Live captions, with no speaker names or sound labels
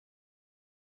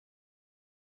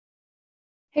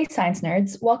Hey, science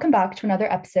nerds. Welcome back to another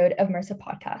episode of MRSA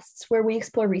Podcasts, where we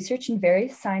explore research in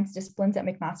various science disciplines at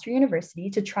McMaster University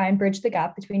to try and bridge the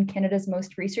gap between Canada's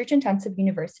most research-intensive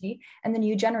university and the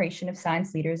new generation of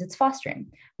science leaders it's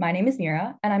fostering. My name is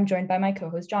Mira, and I'm joined by my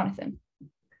co-host, Jonathan.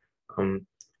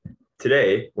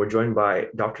 Today, we're joined by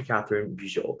Dr. Katherine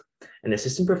Bujold, an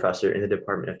assistant professor in the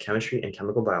Department of Chemistry and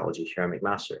Chemical Biology here at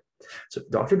McMaster. So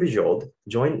Dr. Bujold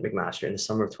joined McMaster in the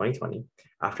summer of 2020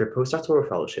 after a postdoctoral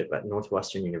fellowship at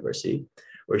Northwestern University,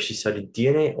 where she studied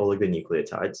DNA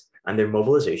oligonucleotides and their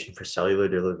mobilization for cellular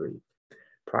delivery.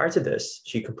 Prior to this,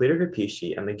 she completed her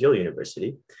PhD at McGill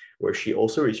University, where she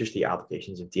also researched the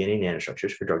applications of DNA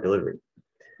nanostructures for drug delivery.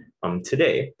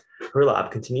 Today, her lab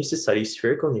continues to study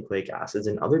spherical nucleic acids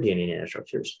and other DNA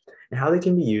nanostructures and how they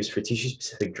can be used for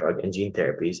tissue-specific drug and gene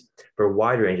therapies for a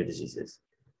wide range of diseases.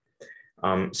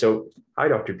 Hi,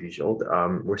 Dr.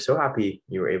 Bujold. We're so happy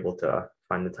you were able to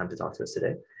find the time to talk to us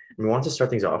today. We want to start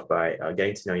things off by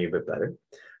getting to know you a bit better.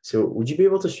 So would you be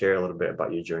able to share a little bit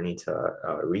about your journey to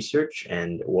research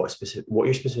and what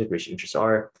your specific research interests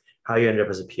are, how you ended up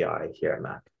as a PI here at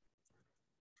Mac?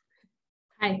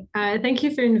 Hi, thank you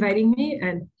for inviting me,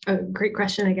 and a great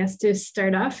question, I guess, to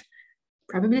start off.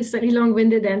 Probably a slightly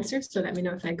long-winded answer, so let me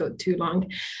know if I go too long.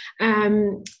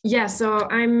 So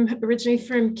I'm originally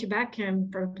from Quebec.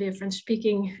 I'm probably a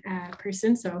French-speaking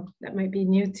person, so that might be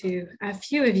new to a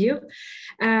few of you.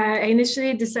 I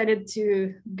initially decided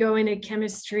to go into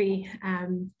chemistry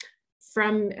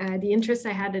from the interest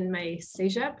I had in my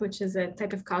CEGEP, which is a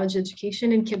type of college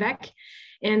education in Quebec,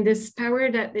 and this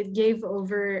power that it gave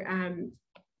over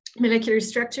molecular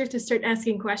structure to start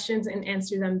asking questions and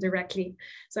answer them directly.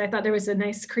 So I thought there was a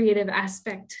nice creative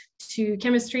aspect to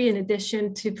chemistry in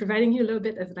addition to providing you a little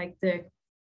bit of like the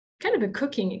kind of a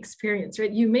cooking experience,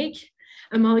 right? You make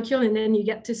a molecule and then you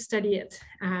get to study it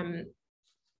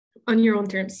on your own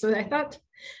terms. So I thought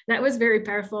that was very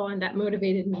powerful and that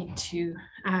motivated me to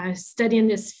study in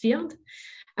this field.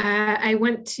 I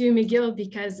went to McGill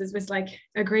because it was like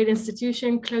a great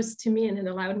institution close to me and it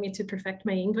allowed me to perfect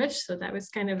my English. So that was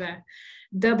kind of a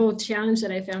double challenge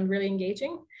that I found really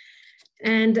engaging.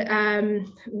 And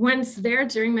once there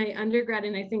during my undergrad,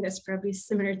 and I think that's probably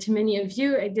similar to many of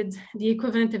you, I did the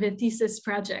equivalent of a thesis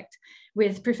project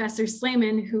with Professor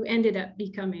Slayman, who ended up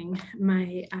becoming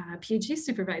my PhD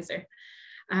supervisor.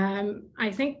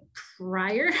 I think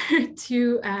prior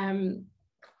to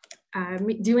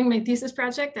doing my thesis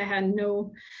project, I had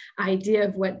no idea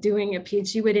of what doing a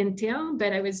PhD would entail,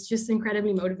 but I was just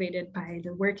incredibly motivated by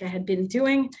the work I had been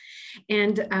doing.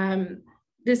 And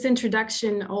this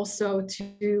introduction also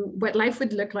to what life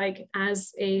would look like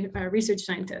as a research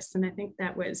scientist. And I think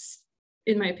that was,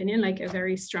 in my opinion, like a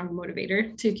very strong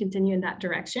motivator to continue in that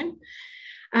direction.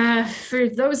 For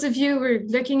those of you who are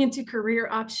looking into career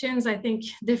options, I think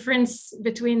difference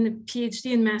between the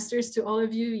PhD and master's to all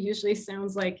of you usually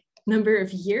sounds like number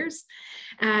of years.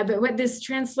 But what this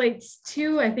translates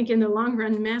to, I think in the long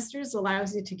run, master's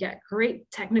allows you to get great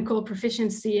technical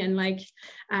proficiency in like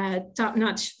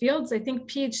top-notch fields. I think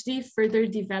PhD further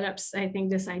develops, I think,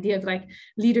 this idea of like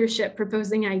leadership,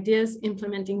 proposing ideas,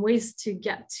 implementing ways to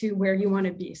get to where you want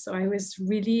to be. So I was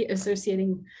really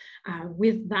associating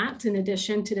with that in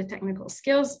addition to the technical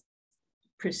skills,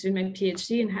 pursued my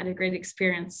PhD and had a great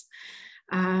experience.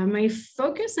 My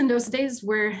focus in those days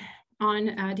were on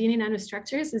DNA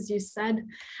nanostructures, as you said,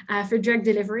 for drug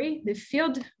delivery. The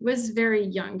field was very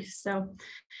young. So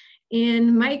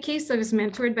in my case, I was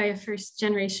mentored by a first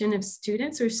generation of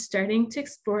students who are starting to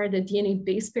explore the DNA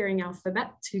base pairing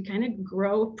alphabet to kind of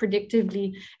grow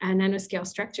predictively nanoscale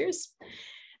structures.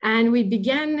 And we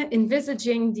began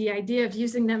envisaging the idea of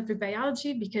using them for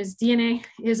biology because DNA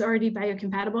is already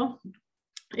biocompatible.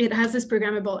 It has this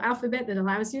programmable alphabet that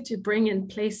allows you to bring in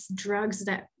place drugs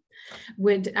that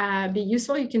would be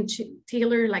useful. You can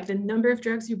tailor like the number of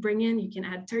drugs you bring in. You can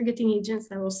add targeting agents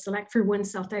that will select for one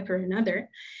cell type or another.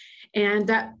 And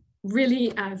that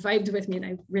really vibed with me. And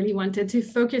I really wanted to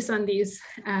focus on these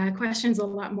questions a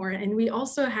lot more. And we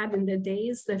also had in the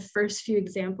days, the first few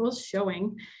examples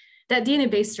showing that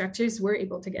DNA-based structures were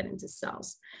able to get into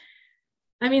cells.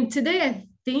 I mean, today, I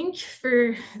think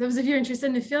for those of you interested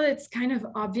in the field, it's kind of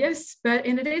obvious, but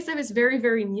in the days that was very,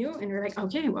 very new, and we're like,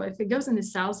 okay, well, if it goes into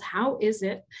cells, how is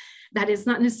it that it's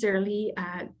not necessarily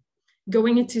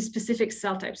going into specific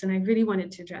cell types? And I really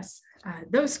wanted to address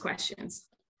those questions.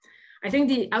 I think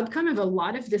the outcome of a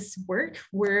lot of this work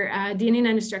were DNA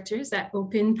nanostructures that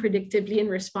open predictably in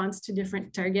response to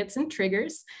different targets and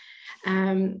triggers.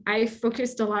 I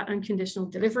focused a lot on conditional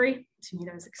delivery. To me,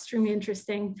 that was extremely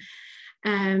interesting.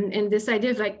 And this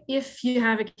idea of like, if you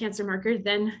have a cancer marker,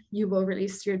 then you will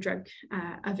release your drug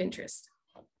of interest.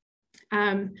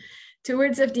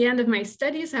 Towards the end of my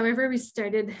studies, however, we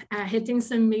started hitting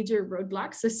some major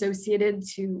roadblocks associated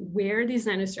to where these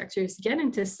nanostructures get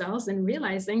into cells, and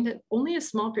realizing that only a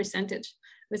small percentage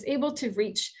was able to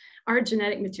reach our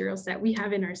genetic materials that we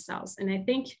have in our cells. And I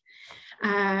think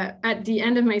at the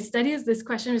end of my studies, this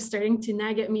question was starting to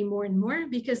nag at me more and more,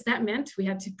 because that meant we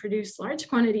had to produce large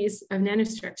quantities of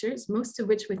nanostructures, most of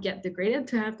which would get degraded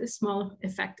to have this small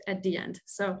effect at the end.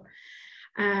 So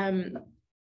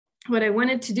what I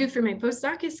wanted to do for my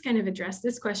postdoc is kind of address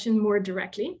this question more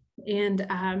directly. And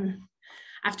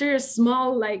after a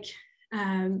small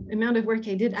amount of work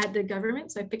I did at the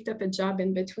government, so I picked up a job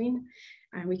in between.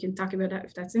 We can talk about that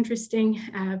if that's interesting,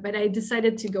 but I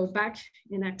decided to go back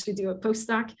and actually do a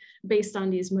postdoc based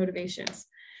on these motivations.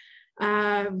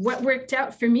 What worked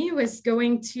out for me was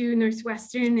going to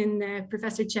Northwestern in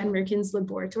Professor Chen Merkin's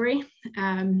laboratory.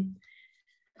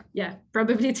 Yeah,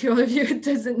 probably to all of you, it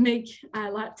doesn't make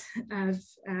a lot of,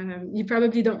 you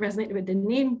probably don't resonate with the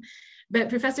name, but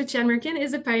Professor Chen Merkin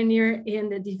is a pioneer in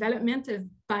the development of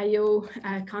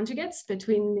bioconjugates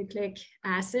between nucleic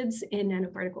acids and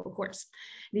nanoparticle cores.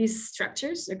 These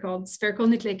structures are called spherical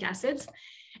nucleic acids,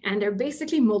 and they're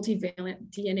basically multivalent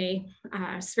DNA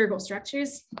spherical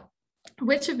structures,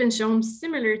 which have been shown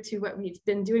similar to what we've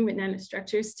been doing with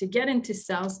nanostructures to get into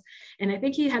cells. And I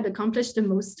think he had accomplished the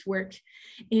most work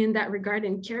in that regard,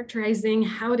 in characterizing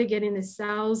how to get into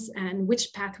cells and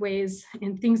which pathways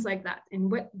and things like that.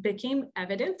 And what became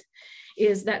evident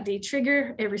is that they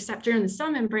trigger a receptor in the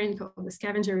cell membrane called the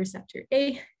scavenger receptor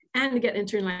A, and get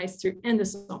internalized through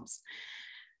endosomes.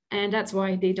 And that's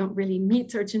why they don't really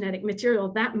meet our genetic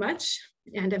material that much.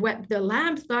 And what the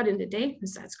lab thought in the day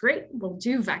is, that's great, we'll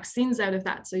do vaccines out of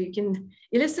that. So you can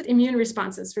elicit immune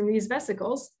responses from these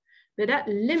vesicles, but that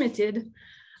limited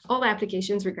all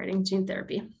applications regarding gene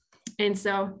therapy. And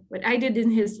so what I did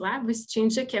in his lab was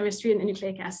change the chemistry and the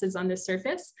nucleic acids on the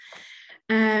surface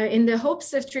in the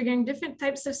hopes of triggering different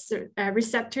types of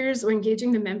receptors or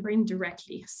engaging the membrane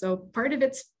directly. So part of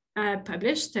it's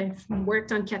published. I've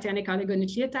worked on cationic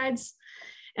oligonucleotides,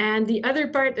 and the other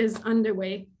part is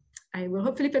underway. I will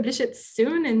hopefully publish it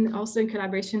soon, and also in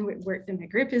collaboration with work that my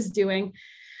group is doing.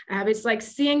 It's like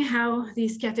seeing how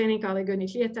these cationic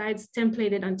oligonucleotides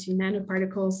templated onto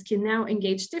nanoparticles can now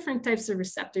engage different types of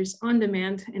receptors on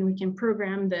demand, and we can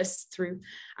program this through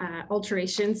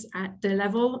alterations at the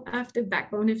level of the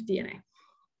backbone of DNA.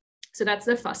 So that's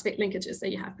the phosphate linkages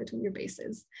that you have between your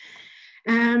bases.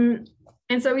 And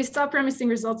so we saw promising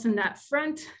results in that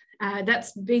front.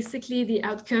 That's basically the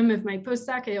outcome of my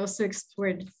postdoc. I also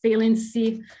explored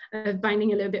valency of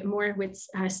binding a little bit more with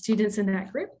students in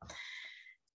that group.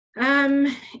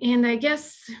 And I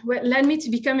guess what led me to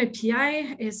become a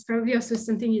PI is probably also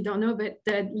something you don't know, but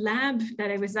the lab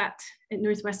that I was at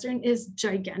Northwestern is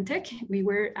gigantic. We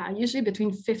were usually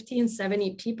between 50 and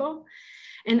 70 people.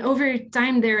 And over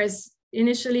time, there is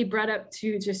initially brought up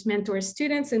to just mentor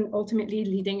students, and ultimately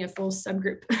leading a full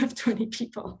subgroup of 20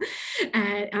 people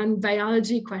on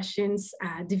biology questions,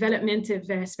 development of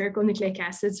spherical nucleic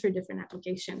acids for different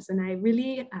applications. And I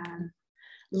really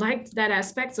liked that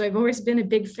aspect. So I've always been a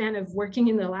big fan of working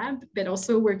in the lab, but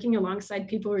also working alongside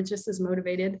people who are just as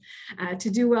motivated to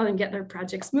do well and get their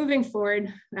projects moving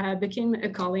forward became a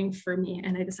calling for me.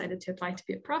 And I decided to apply to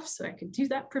be a prof so I could do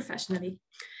that professionally.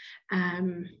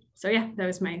 So yeah, that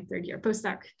was my third year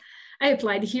postdoc. I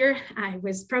applied here. I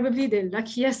was probably the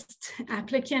luckiest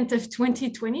applicant of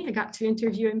 2020. I got to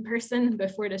interview in person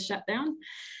before the shutdown.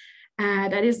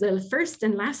 That is the first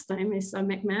and last time I saw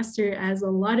McMaster, as a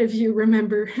lot of you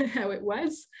remember how it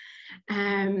was.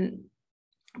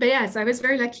 But yeah, so I was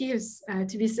very lucky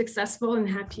to be successful and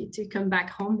happy to come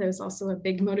back home. There was also a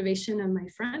big motivation on my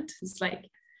front. It's like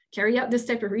carry out this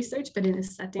type of research, but in a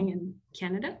setting in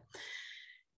Canada.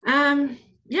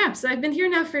 Yeah, so I've been here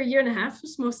now for a year and a half.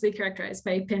 It's mostly characterized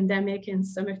by pandemic and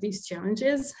some of these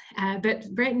challenges. But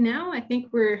right now, I think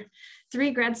we're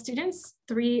 3 grad students,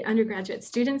 3 undergraduate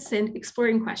students, and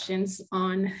exploring questions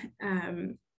on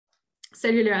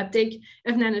cellular uptake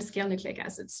of nanoscale nucleic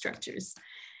acid structures.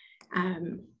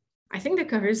 I think that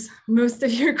covers most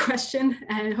of your question,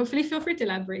 and hopefully feel free to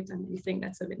elaborate on anything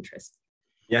that's of interest.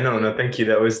 Yeah, no, thank you.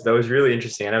 That was really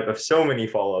interesting. And I have so many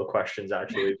follow-up questions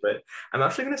actually, but I'm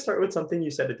actually going to start with something you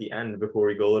said at the end before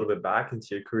we go a little bit back into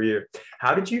your career.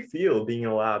 How did you feel being in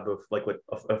a lab of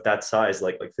of that size,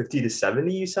 like 50 to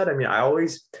 70, you said? I mean, I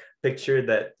always pictured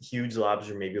that huge labs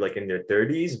are maybe like in their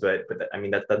 30s, but I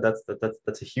mean,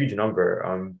 that's a huge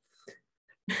number.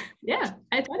 Yeah,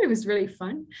 I thought it was really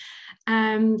fun.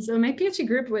 So my PhD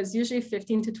group was usually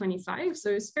 15 to 25, so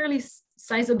it's fairly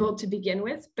sizable to begin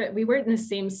with, but we weren't in the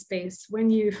same space.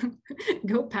 When you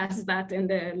go past that, in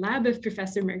the lab of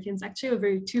Professor Merkin's actually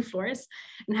over 2 floors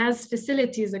and has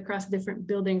facilities across different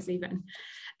buildings even.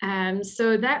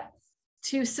 So that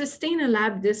to sustain a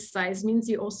lab this size means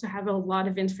you also have a lot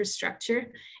of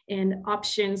infrastructure and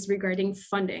options regarding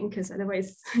funding, because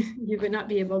otherwise you would not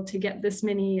be able to get this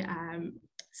many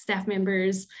staff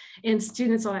members and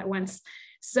students all at once.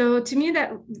 So to me, that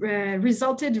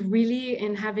resulted really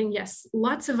in having, yes,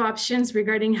 lots of options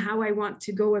regarding how I want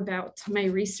to go about my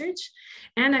research.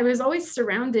 And I was always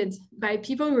surrounded by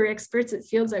people who were experts at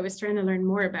fields I was trying to learn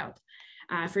more about.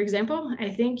 For example, I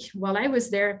think while I was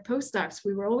there, postdocs,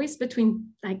 we were always between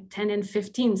like 10 and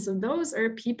 15. So those are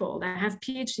people that have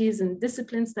PhDs in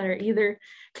disciplines that are either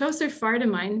close or far to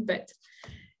mine, but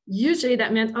usually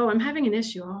that meant, oh, I'm having an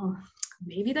issue. Oh,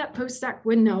 maybe that postdoc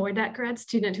would know, or that grad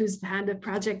student who's had a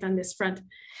project on this front.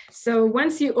 So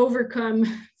once you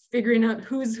overcome figuring out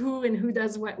who's who and who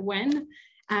does what when,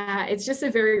 it's just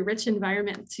a very rich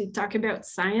environment to talk about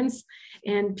science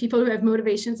and people who have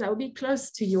motivations that will be close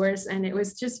to yours. And it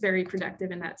was just very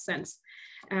productive in that sense.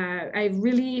 I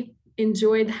really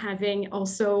enjoyed having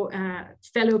also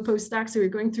fellow postdocs who were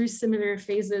going through similar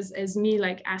phases as me,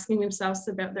 like asking themselves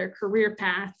about their career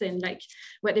path and like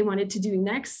what they wanted to do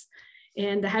next.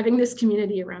 And having this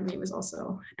community around me was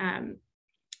also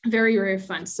very, very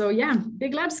fun. So yeah,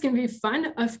 big labs can be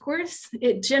fun. Of course,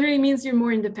 it generally means you're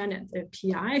more independent. A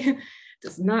PI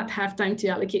does not have time to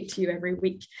allocate to you every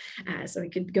week. So I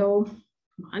could go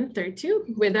a month or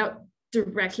 2 without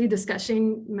directly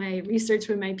discussing my research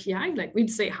with my PI. Like we'd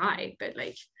say hi, but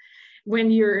like when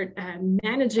you're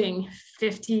managing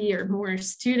 50 or more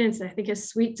students, I think a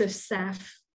suite of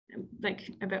staff, like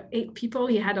about 8 people.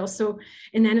 He had also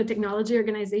a nanotechnology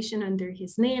organization under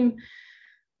his name,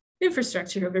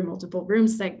 infrastructure over multiple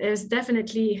rooms. Like there's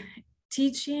definitely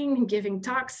teaching, giving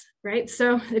talks, right?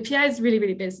 So the PI is really,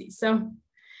 really busy. So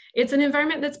it's an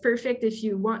environment that's perfect if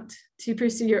you want to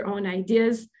pursue your own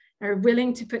ideas, are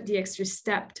willing to put the extra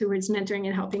step towards mentoring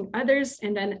and helping others.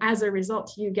 And then as a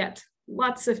result, you get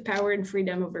lots of power and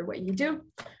freedom over what you do,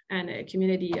 and a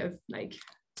community of like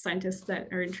scientists that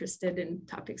are interested in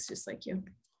topics just like you.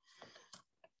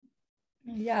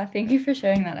 Yeah, thank you for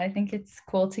sharing that. I think it's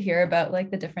cool to hear about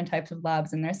like the different types of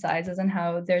labs and their sizes and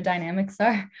how their dynamics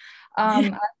are. I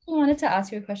actually wanted to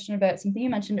ask you a question about something you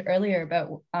mentioned earlier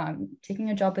about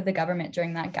taking a job with the government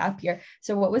during that gap year.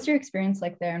 So what was your experience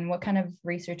like there, and what kind of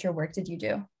research or work did you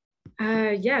do?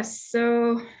 Yes,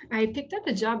 so I picked up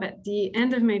a job at the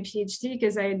end of my PhD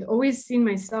because I'd always seen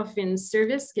myself in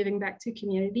service, giving back to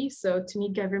community. So to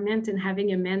me, government and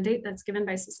having a mandate that's given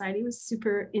by society was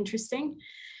super interesting.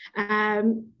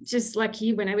 Just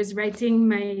lucky, when I was writing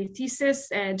my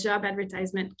thesis, a job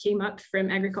advertisement came up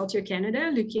from Agriculture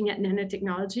Canada looking at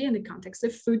nanotechnology in the context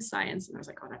of food science. And I was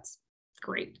like, oh, that's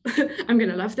great. I'm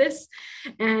going to love this.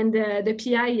 And the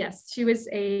PI, yes, she was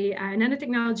a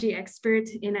nanotechnology expert,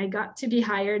 and I got to be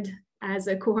hired as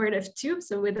a cohort of 2.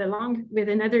 So with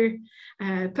another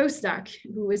postdoc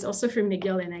who was also from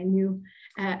McGill, and I knew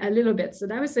a little bit. So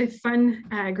that was a fun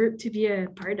group to be a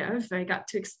part of. I got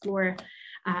to explore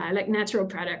like natural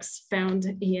products found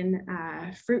in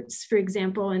fruits, for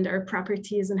example, and our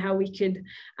properties and how we could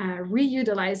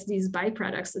reutilize these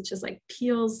byproducts, such as like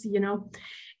peels, you know,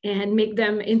 and make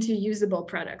them into usable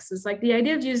products. It's like the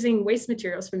idea of using waste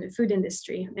materials from the food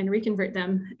industry and reconvert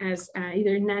them as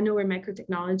either nano or micro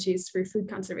technologies for food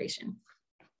conservation.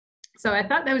 So I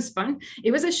thought that was fun. It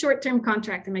was a short-term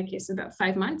contract in my case, about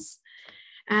 5 months.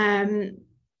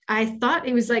 I thought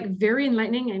it was like very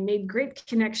enlightening. I made great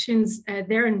connections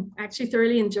there and actually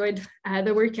thoroughly enjoyed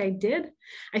the work I did.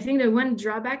 I think the one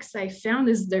drawbacks I found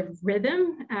is the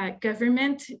rhythm,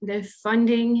 government, the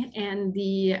funding, and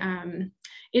the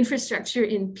infrastructure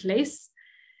in place.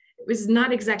 It was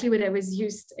not exactly what I was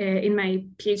used in my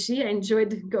PhD. I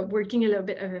enjoyed working a little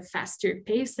bit of a faster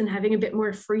pace and having a bit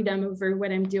more freedom over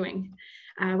what I'm doing.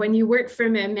 When you work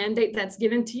from a mandate that's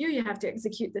given to you, you have to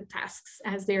execute the tasks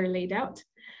as they are laid out.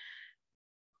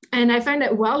 And I find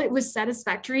that while it was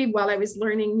satisfactory, while I was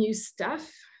learning new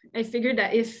stuff, I figured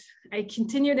that if I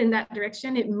continued in that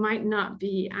direction, it might not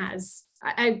be as,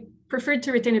 I preferred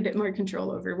to retain a bit more control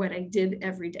over what I did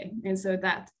every day. And so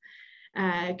that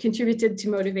contributed to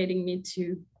motivating me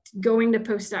to going the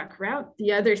postdoc route.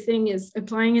 The other thing is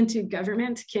applying into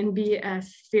government can be a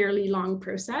fairly long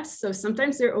process. So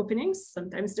sometimes there are openings,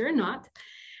 sometimes there are not.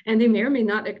 And they may or may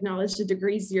not acknowledge the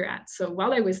degrees you're at. So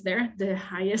while I was there, the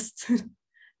highest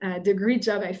degree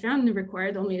job I found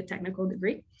required only a technical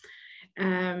degree.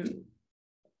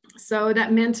 So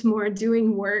that meant more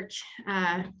doing work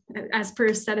as per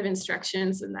a set of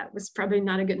instructions, and that was probably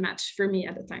not a good match for me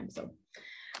at the time. So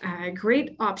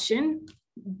great option,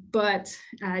 but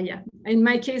yeah, in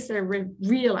my case, I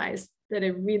realized that I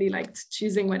really liked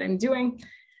choosing what I'm doing.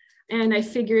 And I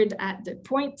figured at the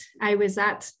point I was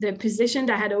at, the position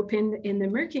that had opened in the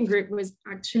Merkin group was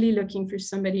actually looking for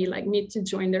somebody like me to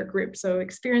join their group. So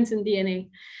experience in DNA,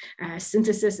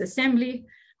 synthesis assembly,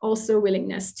 also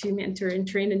willingness to mentor and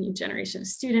train a new generation of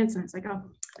students. And I was like, oh,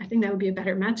 I think that would be a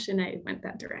better match. And I went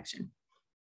that direction.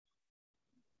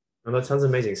 Well, that sounds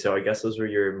amazing. So I guess those were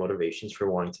your motivations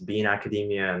for wanting to be in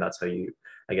academia. And that's how you,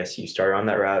 I guess you started on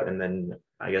that route. And then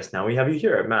I guess now we have you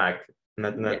here at Mac. And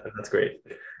that's great.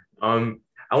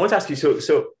 I want to ask you,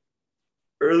 so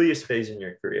earliest phase in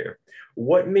your career,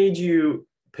 what made you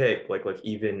pick like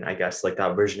even I guess like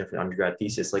that version of an undergrad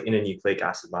thesis, like in a nucleic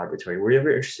acid laboratory? Were you ever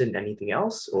interested in anything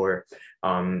else, or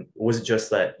was it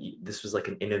just that this was like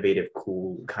an innovative,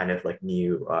 cool kind of like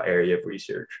new area of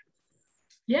research?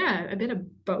 Yeah, a bit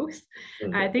of both.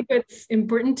 Mm-hmm. I think what's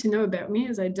important to know about me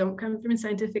is I don't come from a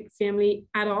scientific family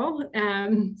at all.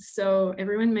 So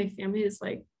everyone in my family is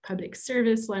like public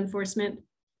service, law enforcement.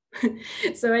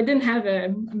 So I didn't have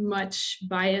a much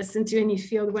bias into any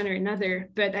field, one or another,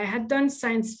 but I had done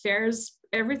science fairs.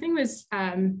 Everything was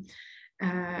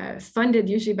funded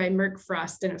usually by Merck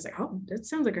Frost. And I was like, oh, that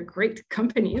sounds like a great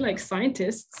company, like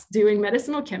scientists doing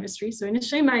medicinal chemistry. So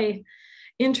initially my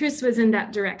interest was in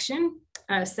that direction.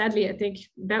 Sadly, I think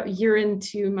about a year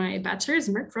into my bachelor's,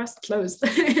 Merck Frost closed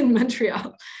in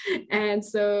Montreal. And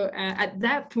so at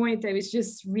that point, I was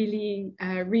just really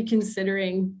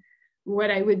reconsidering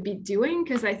what I would be doing,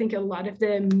 because I think a lot of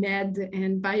the med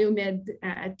and biomed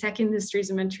tech industries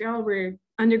in Montreal were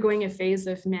undergoing a phase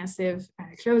of massive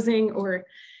closing or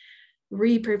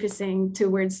repurposing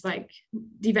towards like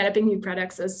developing new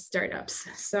products as startups.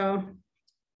 So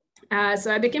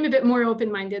I became a bit more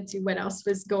open-minded to what else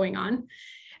was going on.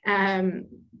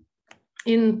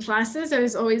 In classes, I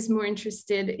was always more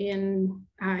interested in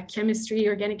chemistry,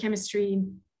 organic chemistry,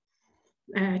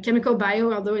 chemical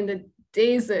bio, although in the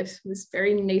days it was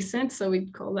very nascent, so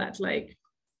we'd call that like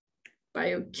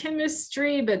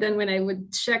biochemistry. But then when I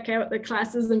would check out the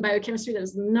classes in biochemistry, that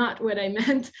was not what I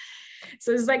meant.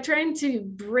 So it's like trying to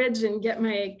bridge and get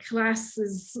my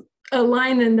classes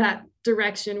aligned in that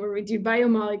direction where we do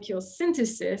biomolecule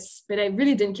synthesis, but I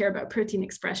really didn't care about protein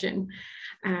expression.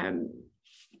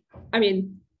 I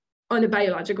mean, on a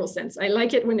biological sense, I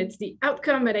like it when it's the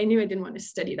outcome, but I knew I didn't want to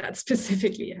study that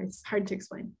specifically. It's hard to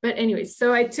explain. But anyways,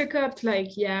 so I took up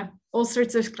like, yeah, all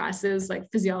sorts of classes like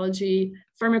physiology,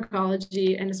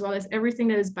 pharmacology, and as well as everything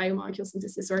that is biomolecule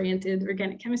synthesis oriented,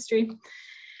 organic chemistry.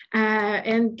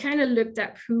 And kind of looked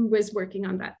at who was working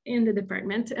on that in the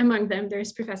department. Among them,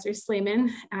 there's Professor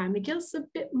Slayman. McGill's a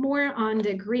bit more on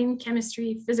the green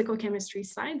chemistry, physical chemistry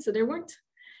side. So there weren't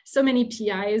so many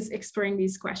PIs exploring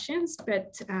these questions,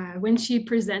 but when she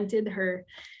presented her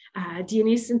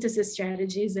DNA synthesis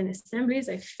strategies and assemblies,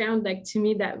 I found like to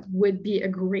me that would be a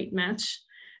great match.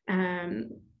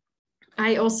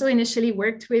 I also initially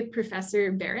worked with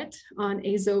Professor Barrett on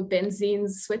azobenzene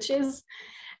switches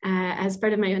as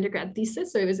part of my undergrad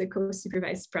thesis. So it was a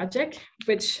co-supervised project,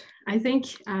 which I think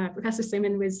Professor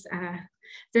Simon was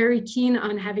very keen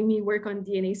on having me work on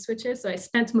DNA switches. So I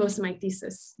spent most of my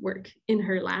thesis work in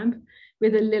her lab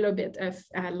with a little bit of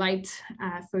light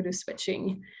photo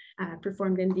switching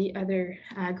performed in the other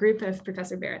group of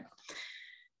Professor Barrett.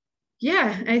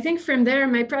 Yeah, I think from there,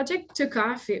 my project took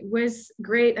off. It was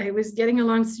great. I was getting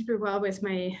along super well with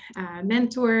my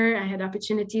mentor. I had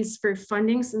opportunities for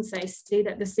funding since I stayed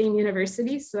at the same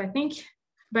university. So I think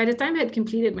by the time I had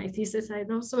completed my thesis, I had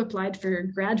also applied for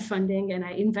grad funding and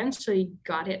I eventually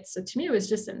got it. So to me, it was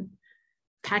just a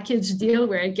package deal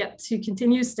where I get to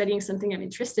continue studying something I'm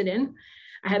interested in.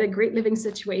 I had a great living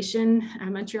situation.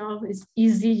 Montreal is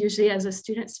easy, usually as a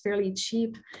student, it's fairly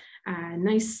cheap.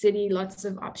 Nice city, lots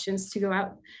of options to go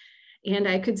out. And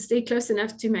I could stay close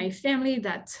enough to my family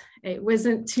that it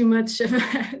wasn't too much of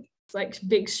a like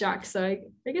big shock. So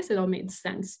I guess it all made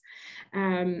sense.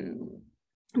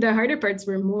 The harder parts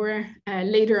were more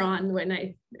later on when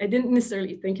I didn't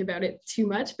necessarily think about it too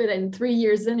much, but in 3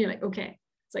 years in, you're like, okay,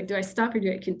 it's like, do I stop or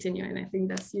do I continue? And I think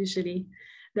that's usually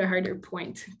the harder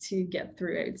point to get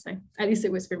through, I would say. At least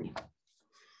it was for me.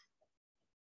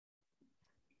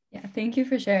 Yeah, thank you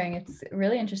for sharing. It's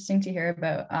really interesting to hear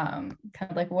about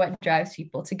kind of like what drives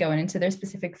people to go into their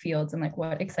specific fields and like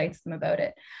what excites them about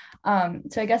it.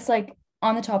 So I guess like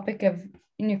on the topic of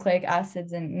nucleic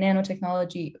acids and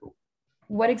nanotechnology,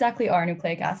 what exactly are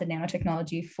nucleic acid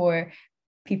nanotechnology for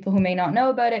people who may not know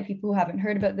about it, people who haven't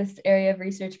heard about this area of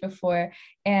research before,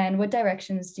 and what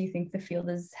directions do you think the field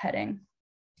is heading?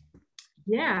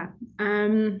 Yeah,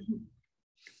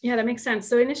 that makes sense.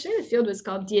 So initially the field was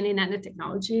called DNA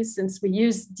nanotechnology, since we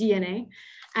use DNA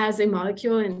as a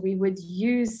molecule and we would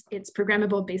use its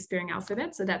programmable base pairing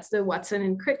alphabet. So that's the Watson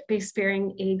and Crick base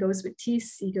pairing. A goes with T,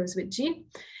 C goes with G.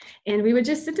 And we would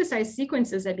just synthesize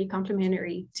sequences that be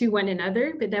complementary to one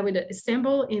another, but that would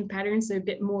assemble in patterns that are a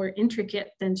bit more intricate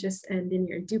than just a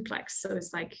linear duplex. So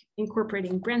it's like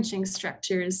incorporating branching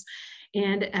structures.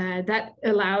 And that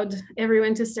allowed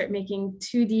everyone to start making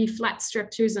 2D flat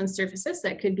structures on surfaces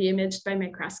that could be imaged by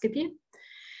microscopy.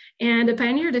 And a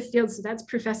pioneer of the field, so that's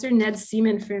Professor Ned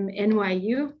Seaman from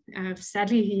NYU.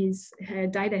 Sadly, he's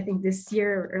died, I think, this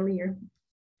year or earlier.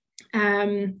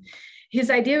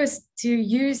 His idea was to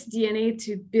use DNA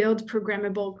to build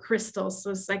programmable crystals.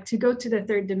 So it's like to go to the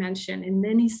third dimension. And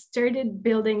then he started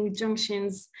building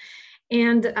junctions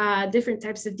and different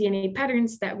types of DNA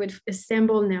patterns that would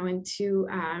assemble now into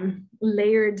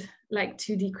layered like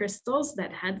 2D crystals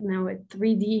that had now a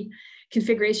 3D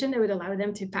configuration that would allow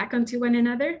them to pack onto one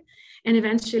another, and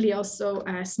eventually also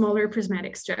smaller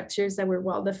prismatic structures that were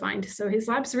well defined. So his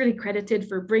lab's really credited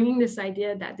for bringing this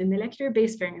idea that the molecular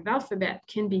base pairing of alphabet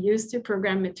can be used to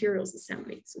program materials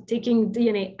assembly. So taking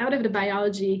DNA out of the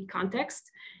biology context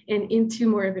and into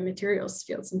more of a materials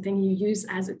field, something you use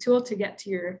as a tool to get to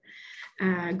your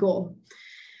goal.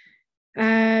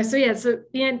 So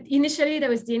initially that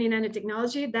was DNA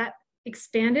nanotechnology. That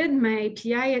expanded. My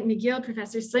PI at McGill,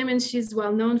 Professor Sliman, she's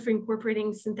well known for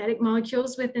incorporating synthetic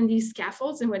molecules within these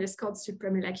scaffolds in what is called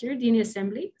supramolecular DNA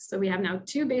assembly. So we have now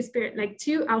two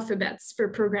alphabets for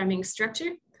programming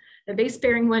structure. The base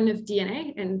pairing one of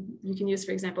DNA, and you can use,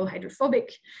 for example,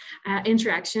 hydrophobic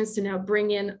interactions to now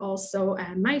bring in also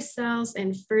mice cells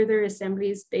and further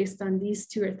assemblies based on these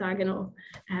two orthogonal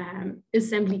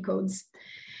assembly codes.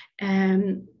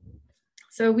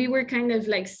 So we were kind of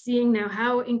like seeing now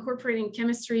how incorporating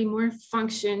chemistry, more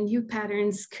function, new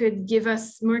patterns could give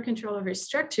us more control over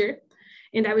structure.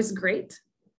 And that was great.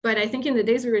 But I think in the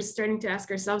days we were starting to ask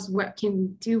ourselves, what can we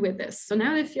do with this? So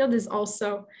now the field is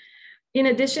also, in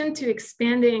addition to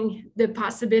expanding the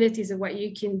possibilities of what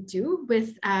you can do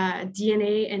with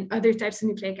DNA and other types of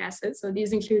nucleic acids, so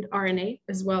these include RNA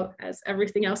as well as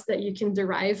everything else that you can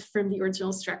derive from the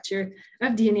original structure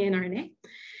of DNA and RNA,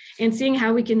 and seeing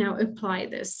how we can now apply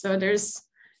this. So there's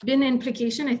been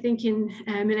implication, I think, in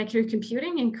molecular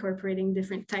computing, incorporating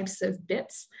different types of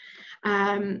bits.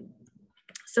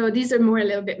 So these are more a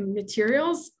little bit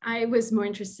materials. I was more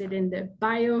interested in the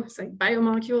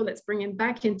biomolecule. Let's bring it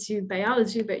back into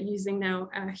biology, but using now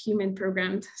a human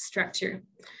programmed structure.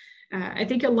 I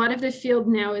think a lot of the field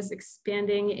now is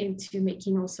expanding into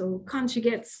making also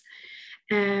conjugates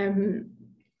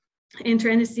and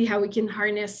trying to see how we can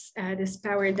harness this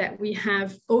power that we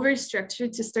have over structure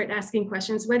to start asking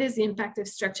questions. What is the impact of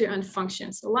structure on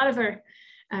function? So a lot of our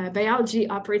biology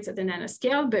operates at the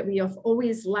nanoscale, but we have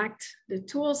always lacked the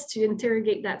tools to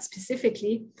interrogate that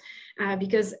specifically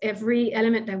because every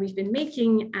element that we've been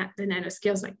making at the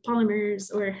nanoscales, like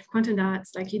polymers or quantum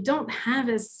dots, like you don't have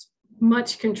as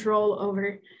much control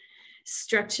over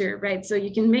structure, right? So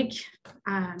you can make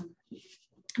a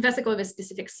vesicle of a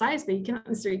specific size, but you cannot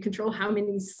necessarily control how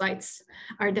many sites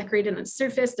are decorated on the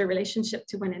surface, their relationship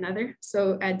to one another.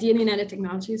 So DNA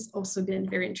nanotechnology has also been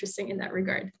very interesting in that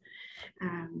regard.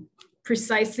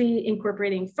 Precisely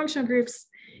incorporating functional groups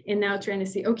and now trying to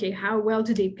see, okay, how well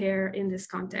do they pair in this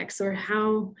context, or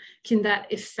how can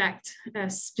that affect a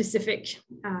specific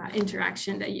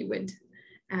interaction that you would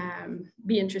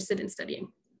be interested in studying?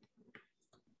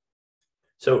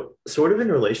 So sort of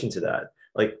in relation to that,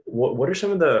 like what are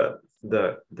some of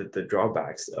the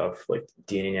drawbacks of like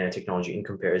DNA nanotechnology in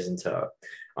comparison to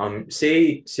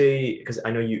say because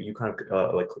I know you kind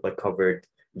of like covered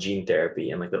gene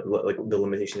therapy and like the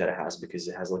limitation that it has because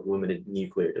it has like limited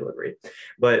nuclear delivery,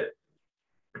 but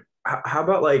how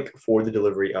about like for the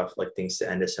delivery of like things to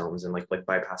endosomes and like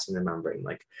bypassing the membrane?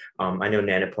 Like I know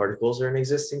nanoparticles are an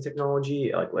existing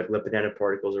technology, like lipid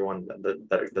nanoparticles are one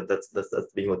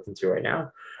that's being looked into right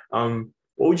now.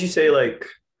 What would you say like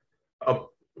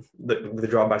the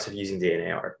drawbacks of using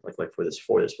DNA are like for this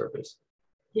purpose?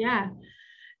 Yeah.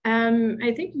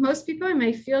 I think most people in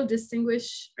my field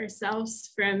distinguish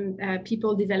ourselves from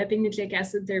people developing nucleic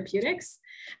acid therapeutics.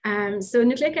 So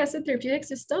nucleic acid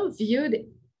therapeutics is still viewed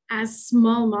as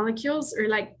small molecules or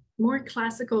like more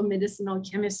classical medicinal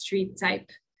chemistry type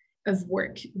of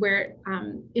work, where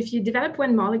if you develop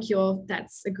one molecule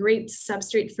that's a great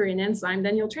substrate for an enzyme,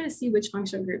 then you'll try to see which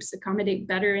functional groups accommodate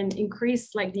better and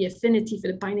increase like the affinity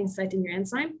for the binding site in your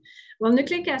enzyme. Well,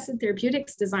 nucleic acid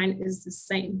therapeutics design is the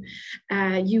same.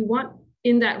 You want,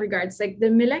 in that regards, like the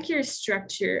molecular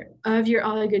structure of your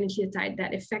oligonucleotide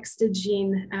that affects the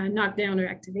gene knockdown or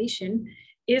activation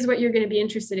is what you're going to be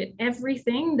interested in.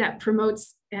 Everything that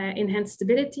promotes enhanced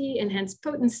stability, enhanced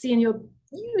potency, and you'll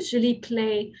usually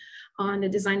play on the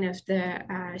design of the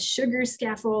sugar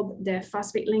scaffold, the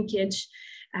phosphate linkage,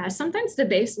 sometimes the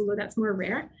base, although that's more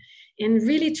rare, and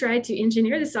really try to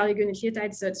engineer this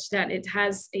oligonucleotide such that it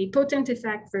has a potent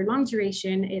effect for long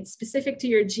duration. It's specific to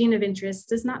your gene of interest,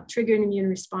 does not trigger an immune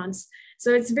response.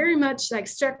 So it's very much like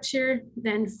structure,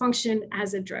 then function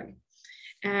as a drug.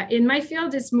 In my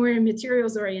field, it's more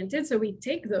materials oriented. So we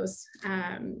take those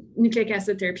nucleic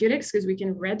acid therapeutics because we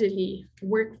can readily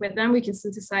work with them. We can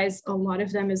synthesize a lot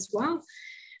of them as well.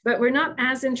 But we're not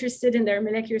as interested in their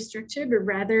molecular structure, but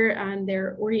rather on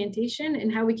their orientation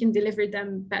and how we can deliver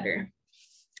them better.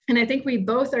 And I think we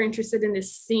both are interested in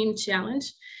this same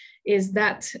challenge, is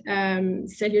that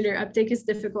cellular uptake is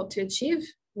difficult to achieve.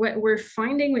 What we're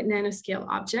finding with nanoscale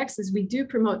objects is we do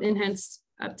promote enhanced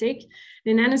uptake.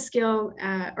 The nanoscale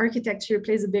architecture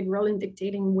plays a big role in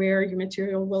dictating where your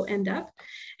material will end up.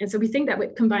 And so we think that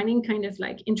with combining kind of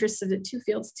like interests of the two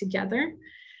fields together,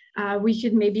 we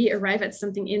could maybe arrive at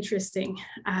something interesting.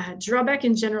 Drawback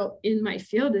in general in my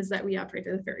field is that we operate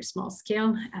at a very small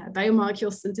scale.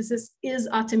 Biomolecule synthesis is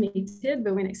automated,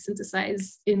 but when I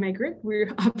synthesize in my group, we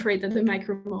operate at the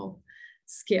micromole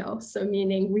scale. So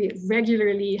meaning we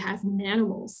regularly have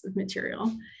nanomoles of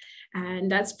material.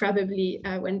 And that's probably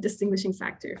one distinguishing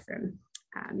factor from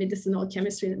medicinal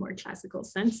chemistry in a more classical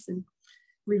sense. And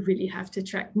we really have to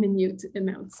track minute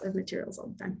amounts of materials all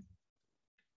the time.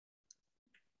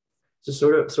 So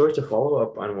sort of to follow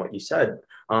up on what you said,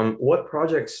 what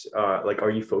projects like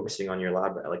are you focusing on your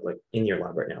lab, like in your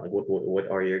lab right now? Like what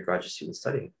are your graduate students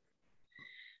studying?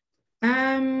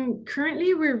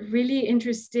 Currently, we're really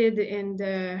interested in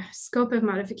the scope of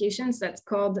modifications that's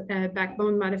called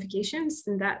backbone modifications.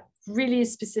 And that really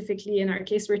specifically in our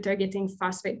case, we're targeting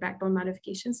phosphate backbone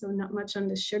modifications, so not much on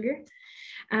the sugar.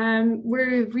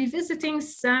 We're revisiting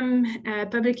some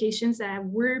publications that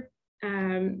were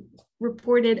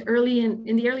reported early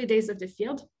in the early days of the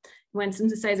field when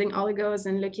synthesizing oligos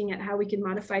and looking at how we can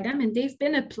modify them. And they've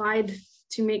been applied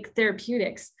to make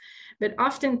therapeutics. But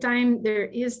oftentimes there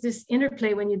is this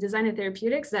interplay when you design a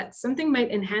therapeutics that something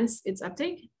might enhance its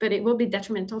uptake, but it will be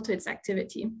detrimental to its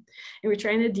activity. And we're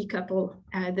trying to decouple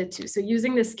the two. So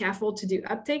using the scaffold to do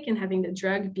uptake and having the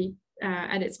drug be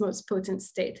at its most potent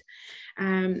state.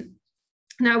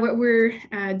 Now what we're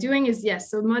doing is,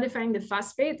 yes, so modifying the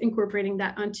phosphate, incorporating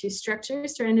that onto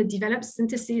structures, trying to develop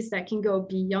syntheses that can go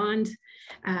beyond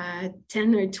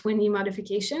 10 or 20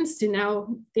 modifications to now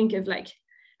think of like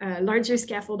larger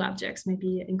scaffold objects,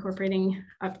 maybe incorporating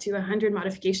up to 100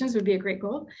 modifications would be a great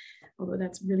goal, although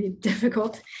that's really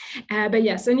difficult. But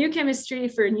yeah, so new chemistry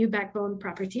for new backbone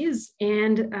properties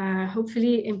and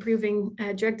hopefully improving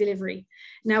drug delivery.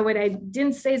 Now, what I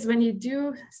didn't say is when you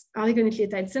do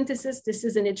oligonucleotide synthesis, this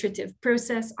is an iterative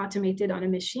process automated on a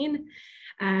machine.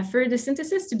 For the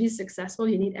synthesis to be successful,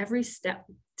 you need every step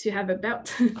to have about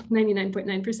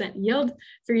 99.9% yield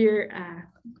for your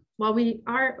well, we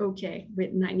are okay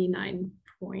with 99.2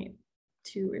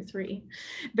 or 3,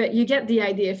 but you get the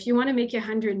idea. If you want to make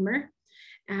 100 mer,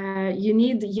 you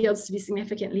need the yields to be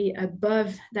significantly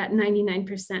above that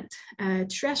 99%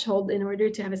 threshold in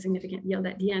order to have a significant yield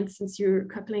at the end, since you're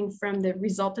coupling from the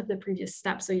result of the previous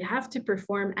step. So you have to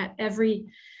perform at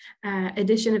every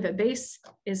addition of a base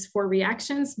is 4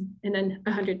 reactions and then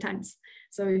 100 times.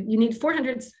 So you need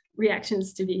 400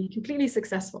 reactions to be completely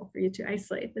successful for you to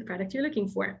isolate the product you're looking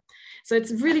for. So it's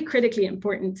really critically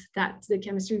important that the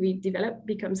chemistry we develop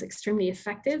becomes extremely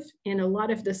effective. And a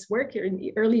lot of this work in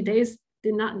the early days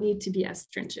did not need to be as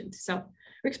stringent. So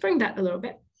we're exploring that a little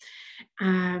bit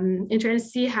and trying to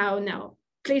see how now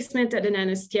placement at a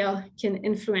nanoscale can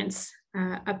influence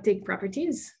uptake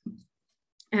properties.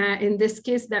 In this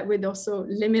case, that would also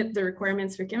limit the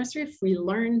requirements for chemistry if we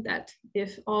learn that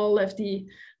if all of the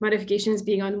modifications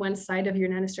being on one side of your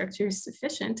nanostructure is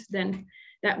sufficient, then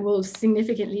that will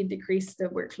significantly decrease the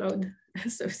workload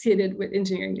associated with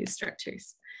engineering these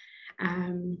structures.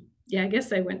 Yeah, I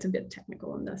guess I went a bit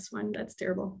technical on this one. That's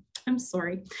terrible. I'm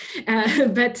sorry.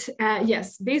 But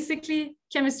yes, basically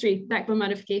chemistry, backbone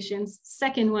modifications.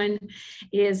 Second one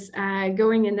is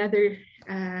going another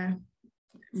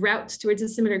route towards a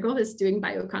similar goal is doing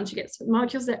bioconjugates with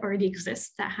molecules that already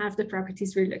exist that have the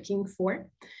properties we're looking for.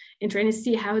 in trying to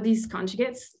see how these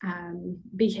conjugates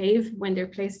behave when they're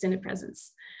placed in the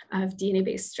presence of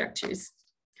DNA-based structures.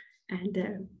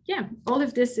 And yeah, all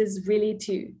of this is really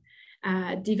to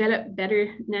develop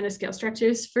better nanoscale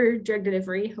structures for drug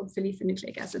delivery, hopefully for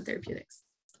nucleic acid therapeutics.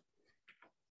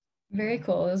 Very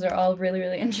cool. Those are all really,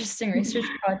 really interesting research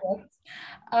projects.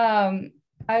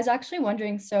 I was actually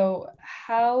wondering, so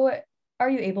how are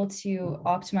you able to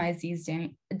optimize these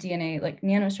DNA, like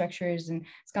nanostructures and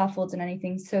scaffolds and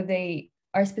anything, so they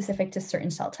are specific to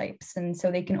certain cell types and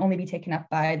so they can only be taken up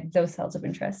by those cells of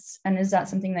interest? And is that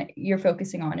something that you're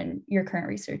focusing on in your current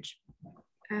research?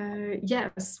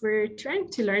 Yes, we're trying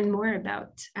to learn more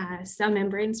about cell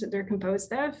membranes, what they're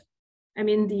composed of. I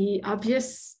mean, the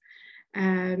obvious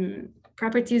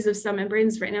properties of cell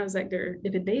membranes right now is like they're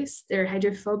lipid-based, they're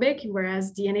hydrophobic,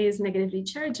 whereas DNA is negatively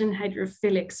charged and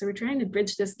hydrophilic. So we're trying to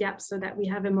bridge this gap so that we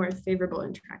have a more favorable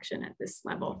interaction at this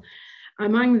level.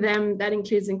 Among them, that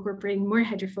includes incorporating more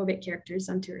hydrophobic characters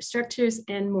onto our structures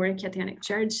and more cationic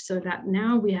charge, so that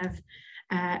now we have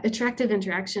attractive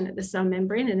interaction at the cell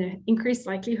membrane and an increased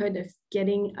likelihood of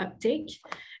getting uptake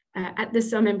at the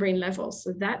cell membrane level.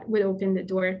 So that would open the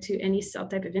door to any cell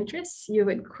type of interest. You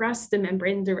would cross the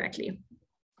membrane directly.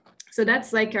 So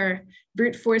that's like our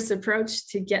brute force approach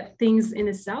to get things in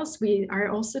the cells. We are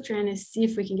also trying to see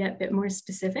if we can get a bit more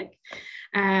specific.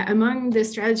 Among the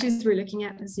strategies we're looking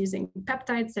at is using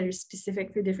peptides that are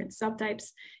specific for different cell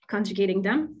types, conjugating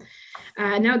them.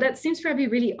 Now that seems probably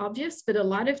really obvious, but a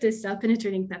lot of the cell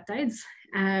penetrating peptides,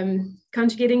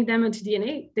 conjugating them onto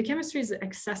DNA, the chemistry is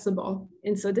accessible.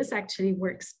 And so this actually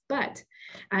works, but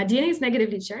DNA is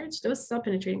negatively charged. Those cell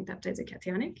penetrating peptides are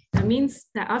cationic. That means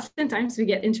that oftentimes we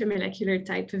get intermolecular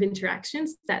type of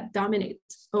interactions that dominate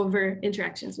over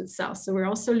interactions with cells. So we're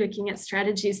also looking at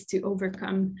strategies to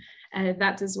overcome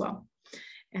that as well.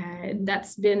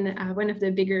 That's been one of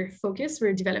the bigger focus.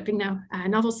 We're developing now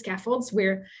novel scaffolds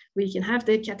where we can have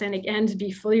the cationic end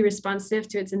be fully responsive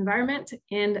to its environment,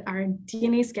 and our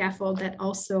DNA scaffold that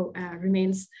also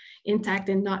remains intact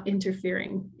and not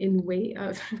interfering in the way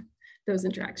of those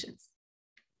interactions.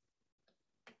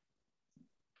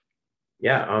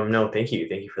 Yeah, no, thank you.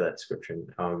 Thank you for that description.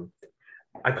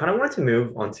 I kind of wanted to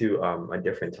move on to a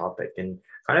different topic and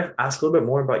kind of ask a little bit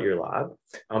more about your lab,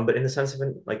 but in the sense of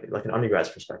like an undergrad's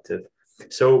perspective.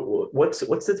 So what's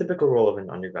the typical role of an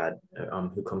undergrad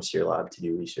who comes to your lab to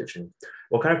do research, and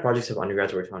what kind of projects have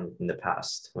undergrads worked on in the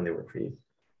past when they work for you?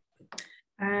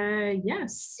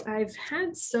 Yes, I've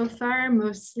had so far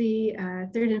mostly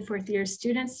third and fourth year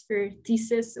students for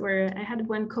thesis, or I had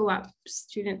one co-op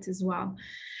student as well.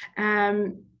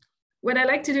 What I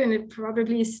like to do, and it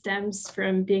probably stems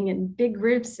from being in big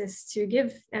groups, is to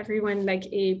give everyone like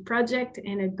a project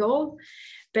and a goal,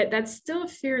 but that's still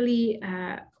fairly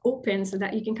open so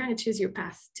that you can kind of choose your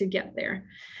path to get there.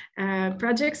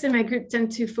 Projects in my group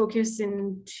tend to focus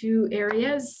in two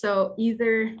areas. So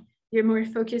either you're more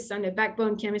focused on the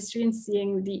backbone chemistry and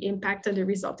seeing the impact of the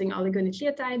resulting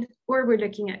oligonucleotide, or we're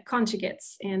looking at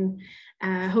conjugates and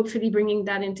hopefully bringing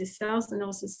that into cells and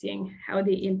also seeing how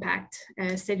they impact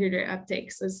cellular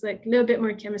uptake. So it's like a little bit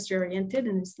more chemistry oriented,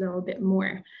 and it's a little bit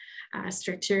more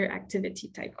structure activity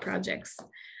type projects.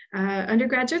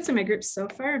 Undergraduates in my group so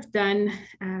far have done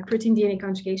protein DNA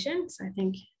conjugation. So I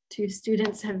think 2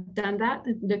 students have done that,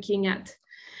 looking at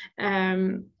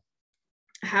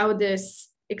how this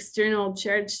external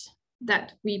charge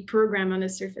that we program on the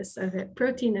surface of a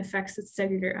protein affects its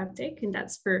cellular uptake, and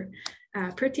that's for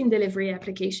protein delivery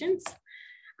applications.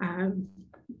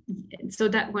 So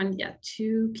that one, yeah,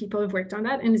 2 people have worked on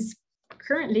that, and it's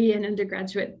currently an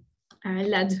undergraduate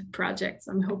led project.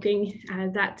 So I'm hoping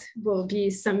that will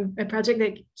be a project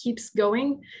that keeps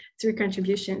going through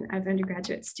contribution of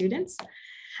undergraduate students.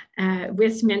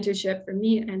 With mentorship from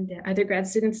me and the other grad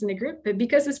students in the group. But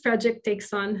because this project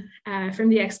takes on from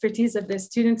the expertise of the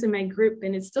students in my group,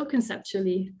 and it's still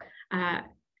conceptually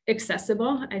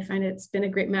accessible, I find it's been a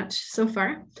great match so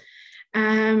far.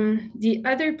 The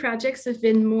other projects have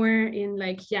been more in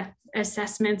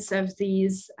assessments of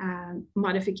these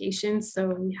modifications. So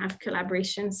we have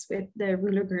collaborations with the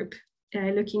ruler group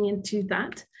looking into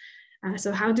that.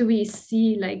 So how do we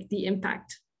see the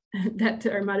impact that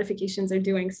our modifications are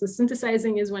doing? So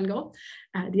synthesizing is one goal.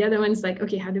 The other one's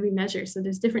okay, how do we measure? So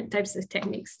there's different types of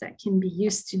techniques that can be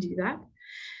used to do that.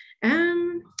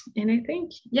 And I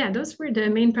think, yeah, those were the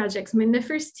main projects. I mean, the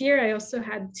first year, I also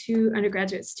had 2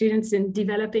 undergraduate students in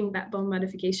developing backbone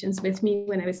modifications with me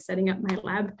when I was setting up my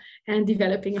lab and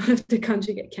developing all of the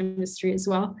conjugate chemistry as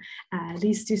well.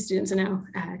 These 2 students are now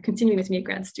continuing with me as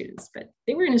grad students, but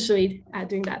they were initially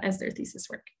doing that as their thesis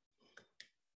work.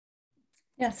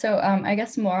 Yeah, so I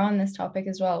guess more on this topic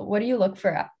as well. What do you look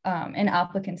for in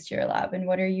applicants to your lab, and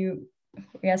what do you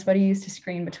use to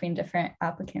screen between different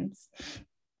applicants?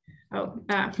 Oh,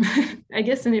 I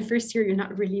guess in the first year, you're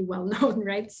not really well known,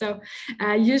 right? So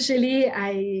usually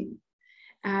I'm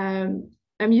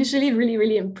usually really,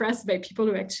 really impressed by people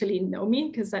who actually know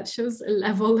me, because that shows a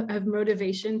level of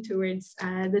motivation towards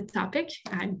the topic.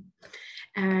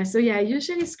 So yeah, I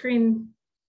usually screen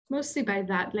mostly by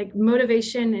that, like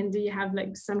motivation, and do you have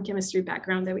like some chemistry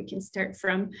background that we can start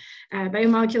from.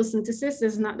 Biomolecule synthesis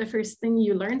is not the first thing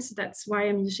you learn, so that's why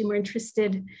I'm usually more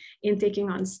interested in taking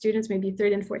on students, maybe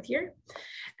third and fourth year,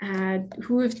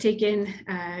 who have taken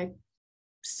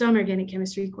some organic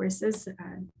chemistry courses.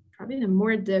 Probably the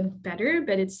more the better,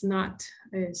 but it's not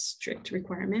a strict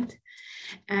requirement.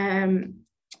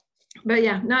 But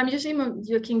yeah, no, I'm usually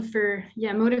looking for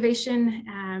motivation,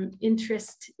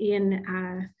 interest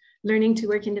in learning to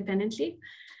work independently,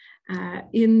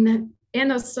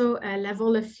 and also a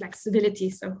level of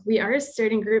flexibility. So we are a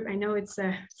starting group. I know it's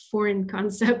a foreign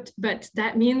concept, but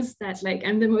that means that like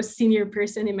I'm the most senior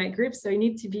person in my group. So you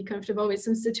need to be comfortable with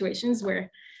some situations where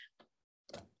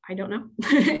I don't know,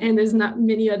 and there's not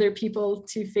many other people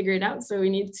to figure it out. So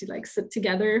we need to like sit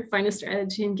together, find a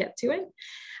strategy and get to it.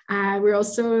 We're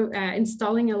also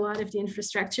installing a lot of the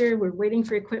infrastructure. We're waiting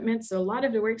for equipment. So a lot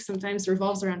of the work sometimes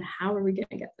revolves around how are we going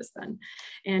to get this done?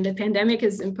 And the pandemic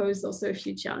has imposed also a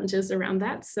few challenges around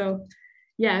that. So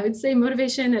yeah, I would say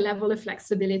motivation, a level of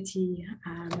flexibility,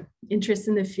 interest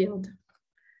in the field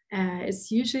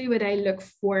is usually what I look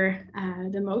for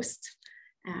the most.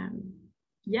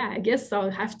 Yeah, I guess I'll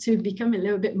have to become a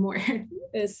little bit more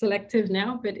selective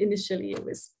now, but initially it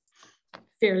was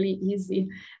fairly easy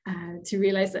to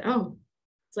realize that, oh,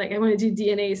 it's like I want to do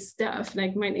DNA stuff,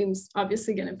 like my name's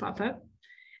obviously going to pop up.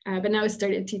 But now I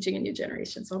started teaching a new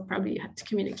generation, so I'll probably have to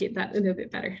communicate that a little bit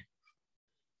better.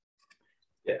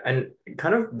 Yeah, and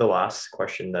kind of the last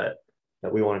question that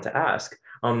we wanted to ask,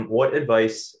 what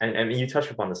advice, and I mean, you touched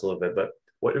upon this a little bit, but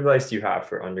what advice do you have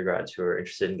for undergrads who are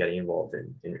interested in getting involved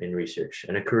in research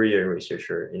and a career in research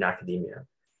or in academia?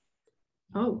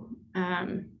 Oh,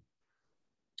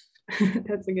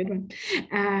 that's a good one.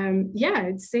 Yeah,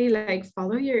 I'd say like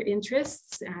follow your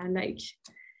interests and like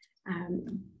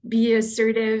be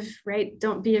assertive, right?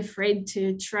 Don't be afraid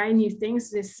to try new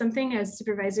things. There's something as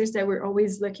supervisors that we're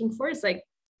always looking for. It's like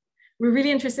we're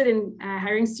really interested in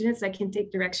hiring students that can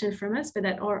take direction from us, but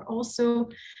that are also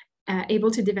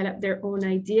able to develop their own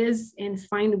ideas and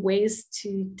find ways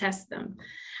to test them.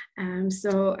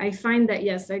 So I find that,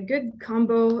 yes, a good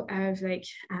combo of like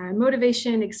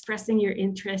motivation, expressing your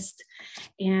interest,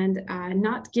 and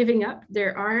not giving up.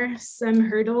 There are some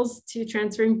hurdles to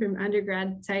transferring from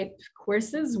undergrad type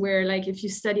courses where like if you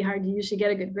study hard, you usually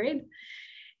get a good grade.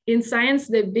 In science,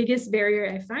 the biggest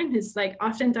barrier I find is like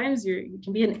oftentimes you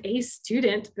can be an A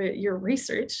student, but your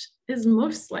research is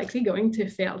most likely going to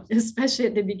fail, especially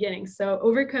at the beginning. So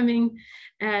overcoming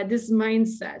this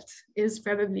mindset is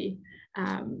probably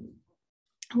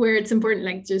where it's important,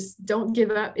 like just don't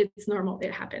give up. It's normal,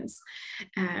 it happens.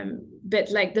 But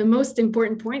like the most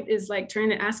important point is like trying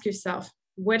to ask yourself,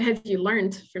 what have you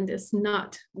learned from this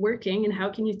not working, and how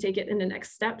can you take it in the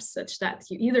next steps such that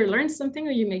you either learn something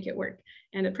or you make it work?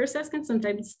 And the process can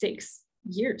sometimes takes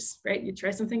years, right? You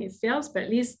try something, it fails, but at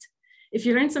least if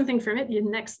you learn something from it, the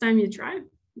next time you try,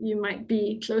 you might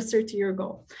be closer to your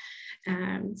goal.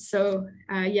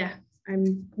 Yeah,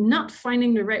 I'm not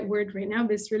finding the right word right now,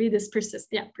 but it's really this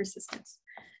persistence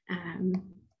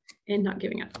and not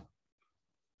giving up.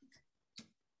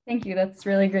 Thank you. That's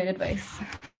really great advice.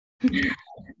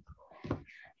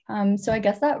 So I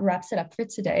guess that wraps it up for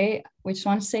today. We just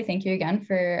want to say thank you again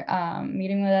for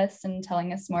meeting with us and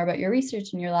telling us more about your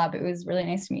research in your lab. It was really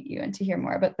nice to meet you and to hear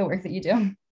more about the work that you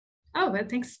do. Oh, but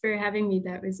thanks for having me.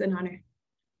 That was an honor.